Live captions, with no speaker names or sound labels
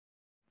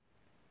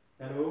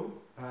Hello,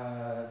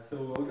 so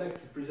I would like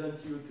to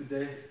present to you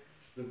today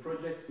the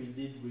project we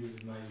did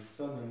with my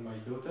son and my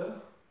daughter.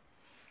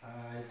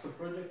 It's a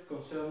project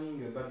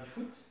concerning a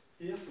baby-foot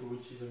here,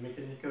 which is a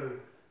mechanical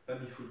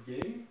baby-foot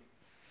game.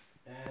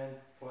 And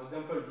for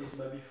example, this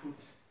baby-foot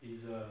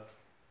is a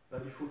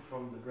baby-foot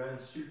from the brand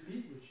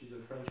Sulpi, which is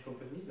a French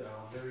company. They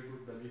are very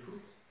good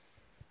baby-foot.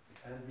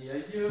 And the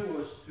idea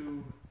was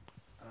to,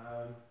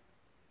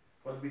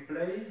 when we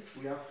play,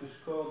 we have to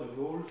score the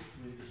goals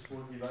with a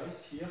small device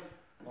here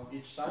on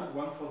each side,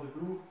 one for the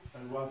blue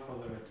and one for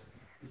the red.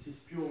 This is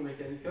pure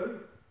mechanical,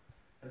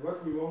 and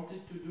what we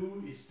wanted to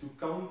do is to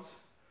count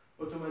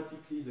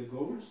automatically the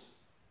goals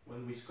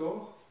when we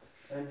score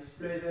and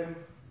display them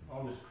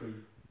on the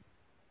screen.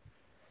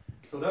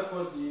 So that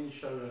was the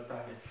initial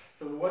target.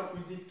 So what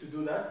we did to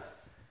do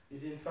that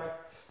is, in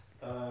fact,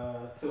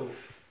 so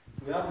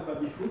we have the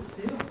baby-foot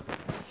here,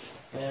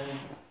 and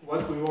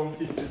what we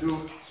wanted to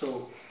do,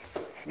 so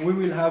we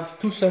will have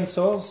two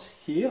sensors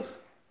here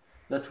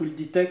that will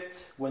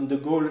detect when the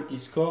goal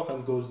is scored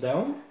and goes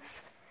down.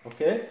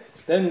 Okay.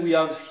 Then we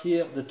have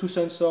here the two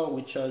sensors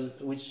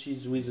which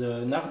is with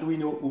an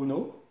Arduino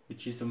Uno,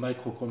 which is the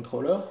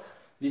microcontroller.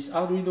 This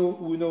Arduino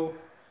Uno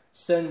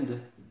sends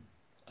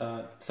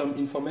some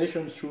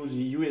information through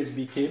the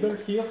USB cable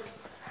here.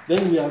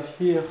 Then we have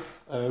here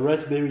a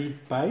Raspberry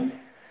Pi,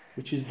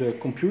 which is the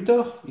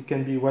computer. It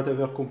can be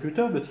whatever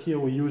computer, but here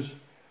we use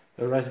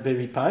a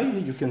Raspberry Pi.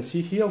 You can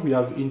see here we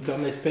have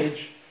internet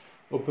page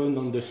open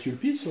on the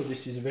Sulpi, so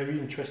this is a very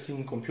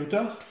interesting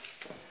computer.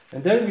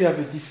 And then we have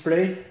a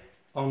display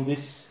on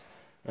this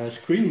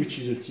screen, which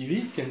is a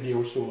TV. It can be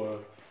also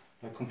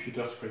a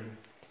computer screen.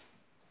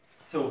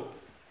 So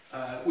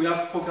we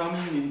have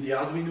programming in the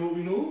Arduino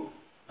Uno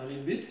a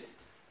little bit,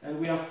 and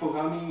we have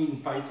programming in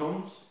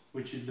Python,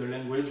 which is the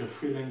language, a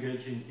free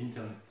language in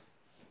internet.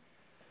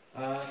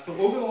 So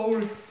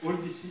overall, all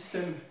this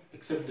system,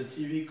 except the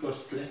TV,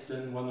 costs less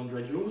than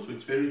 100 euros, so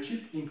it's very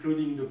cheap,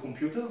 including the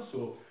computer.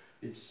 So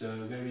it's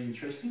very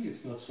interesting.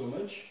 It's not so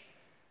much.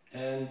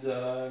 And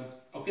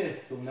okay,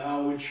 so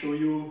now we'll show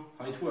you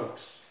how it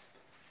works.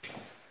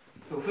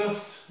 So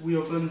first, we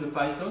open the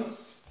Python,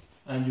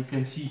 and you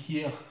can see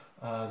here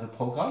the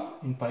program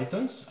in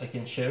Python. I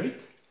can share it.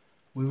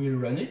 We will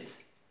run it.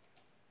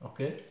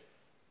 Okay.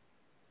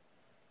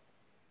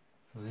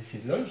 So this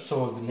is launched.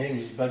 So the name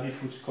is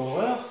Baby-Foot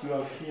Scorer. You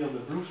have here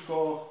the blue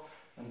score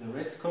and the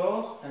red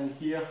score, and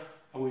here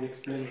I will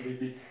explain a little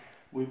bit.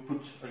 We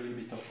put a little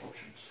bit of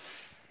options.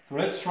 So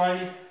let's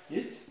try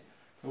it.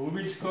 So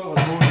we will score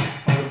a goal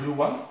for the blue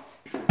one.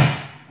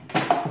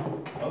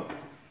 Up.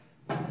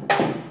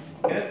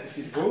 Okay, this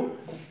is goal.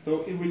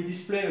 So it will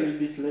display a little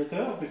bit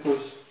later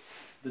because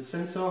the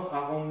sensors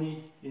are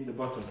only in the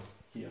bottom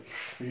here.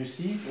 So you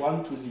see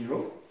 1 to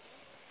 0.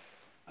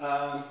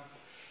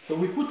 So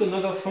we put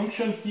another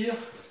function here,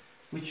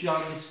 which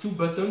are these two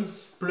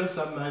buttons, plus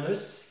and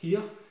minus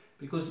here,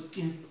 because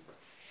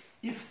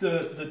if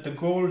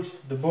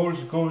the ball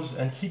goes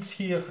and hits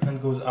here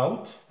and goes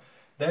out,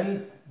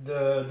 then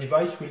the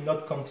device will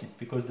not count it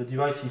because the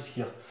device is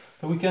here.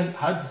 So we can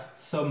add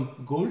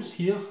some goals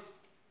here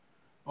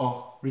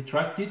or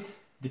retract it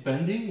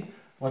depending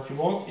what you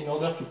want in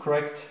order to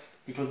correct,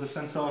 because the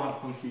sensors are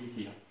only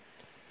here.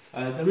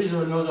 There is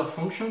another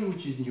function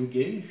which is new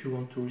game, if you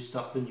want to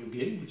restart a new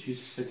game, which is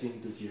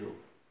setting the 0.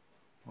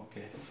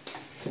 Okay,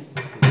 so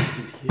this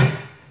is here.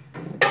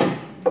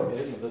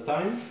 Okay, another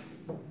time.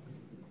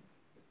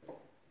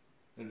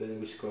 And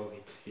then we score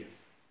it here.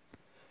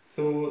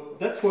 So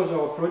that was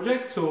our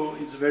project. So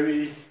it's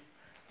very,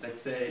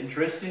 let's say,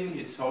 interesting.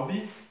 It's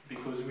hobby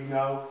because we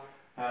now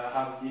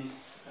have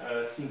these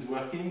things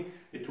working.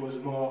 It was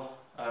more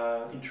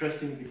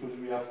interesting because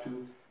we have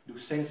to do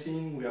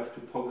sensing, we have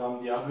to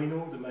program the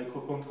Arduino, the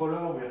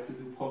microcontroller, we have to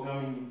do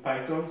programming in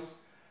Python,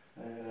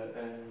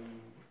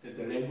 and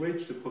the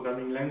language, the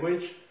programming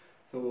language.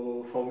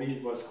 So for me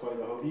it was quite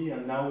a hobby,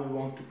 and now we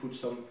want to put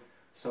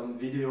some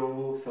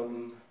video,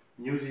 some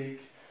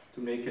music to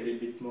make a little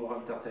bit more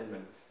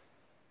entertainment.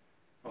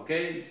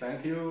 Okay,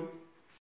 thank you.